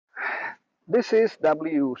This is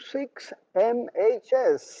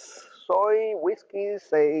W6MHS. Soy Whisky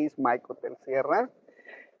 6 Mike Hotel Sierra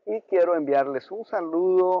y quiero enviarles un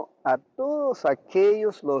saludo a todos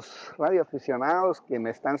aquellos los radioaficionados que me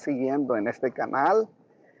están siguiendo en este canal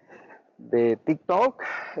de TikTok.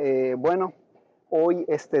 Bueno, hoy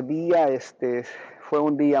fue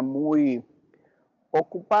un día muy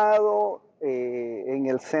ocupado en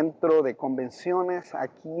el centro de convenciones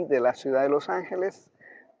aquí de la ciudad de Los Ángeles,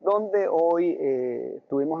 donde hoy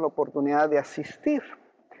tuvimos la oportunidad de asistir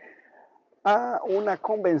a una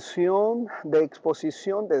convención de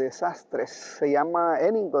exposición de desastres. Se llama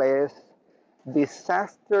en inglés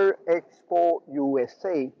Disaster Expo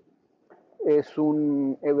USA. Es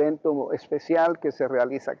un evento especial que se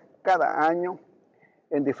realiza cada año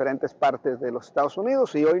en diferentes partes de los Estados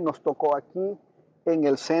Unidos y hoy nos tocó aquí en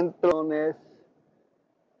el centro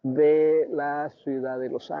de la ciudad de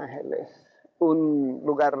Los Ángeles. Un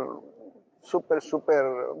lugar súper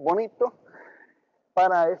bonito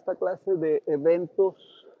para esta clase de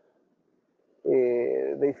eventos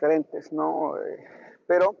diferentes, ¿no?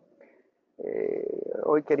 Pero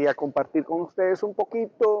hoy quería compartir con ustedes un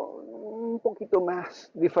poquito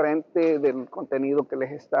más diferente del contenido que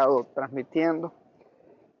les he estado transmitiendo.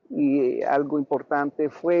 Y algo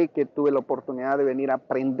importante fue que tuve la oportunidad de venir a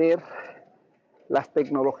aprender las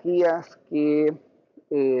tecnologías que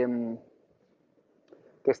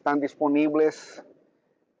están disponibles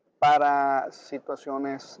para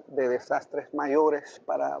situaciones de desastres mayores,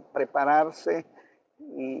 para prepararse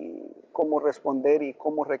y cómo responder y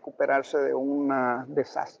cómo recuperarse de un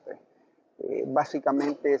desastre.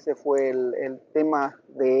 Básicamente ese fue el tema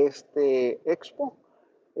de este Expo.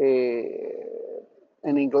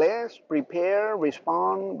 En inglés, Prepare,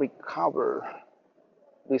 Respond, Recover.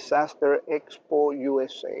 Disaster Expo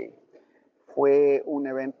USA. Fue un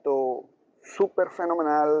evento súper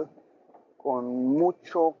fenomenal, con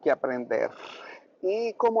mucho que aprender.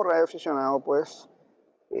 Y como radioaficionado, pues,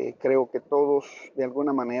 creo que todos de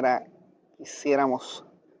alguna manera quisiéramos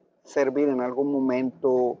servir en algún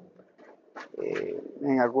momento,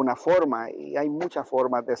 en alguna forma. Y hay muchas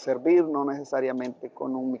formas de servir, no necesariamente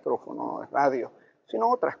con un micrófono de radio, sino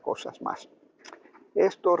otras cosas más.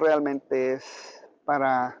 Esto realmente es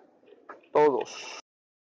para todos.